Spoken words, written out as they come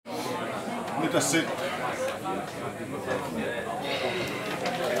Mitäs sitten?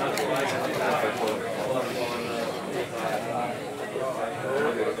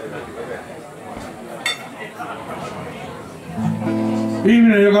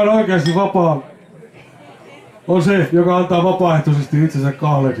 Ihminen, joka on oikeasti vapaa, on se, joka antaa vapaaehtoisesti itsensä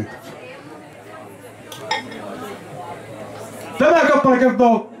kahlekit. Tämä kappale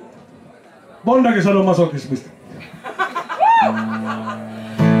kertoo Bondakin sadomasokismista.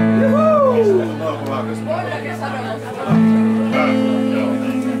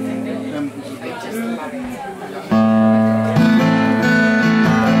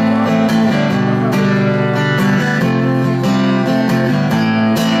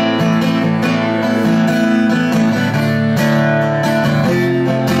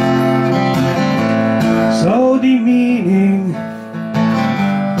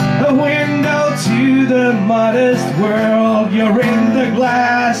 Modest world, you're in the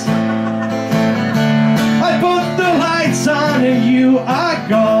glass. I put the lights on and you are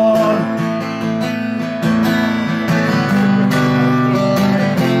gone.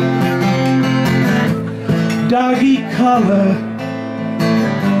 Doggy color,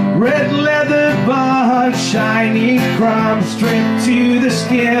 red leather bond, shiny chrome stripped to the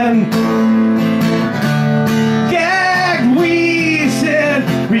skin. Gag wheezing,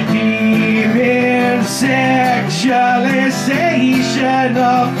 redeeming sexualization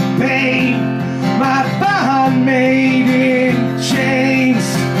of pain. My bond made in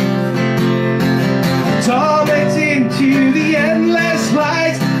chains, torment into the endless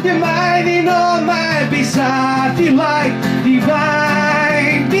lights. Your mind in all my beside delight,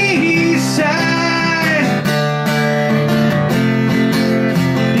 divine desires,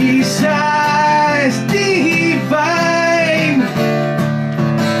 desires divine.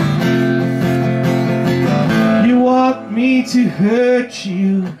 You want me to hurt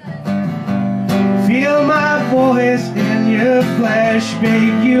you, feel my voice in your flesh,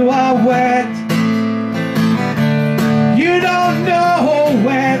 babe, you are wet. You don't know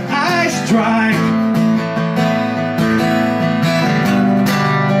when I strike.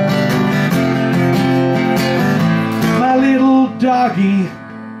 My little doggy,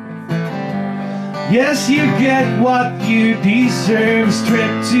 yes, you get what you deserve,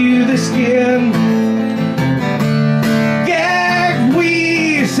 stripped to the skin. Gag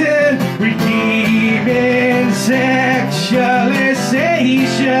wheezing, redeeming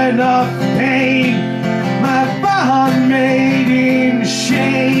sexualization of pain. My bond made in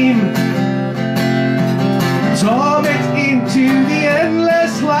shame, torment into the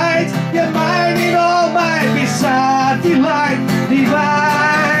endless light. Your mind in all my beside delight,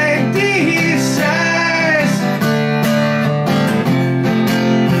 divine desires,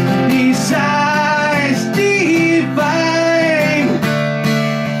 desires divine.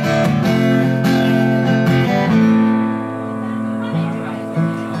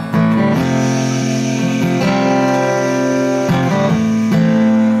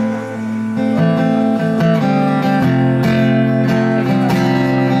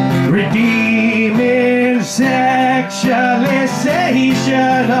 Redeeming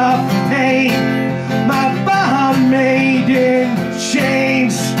sexualization of pain. My bond made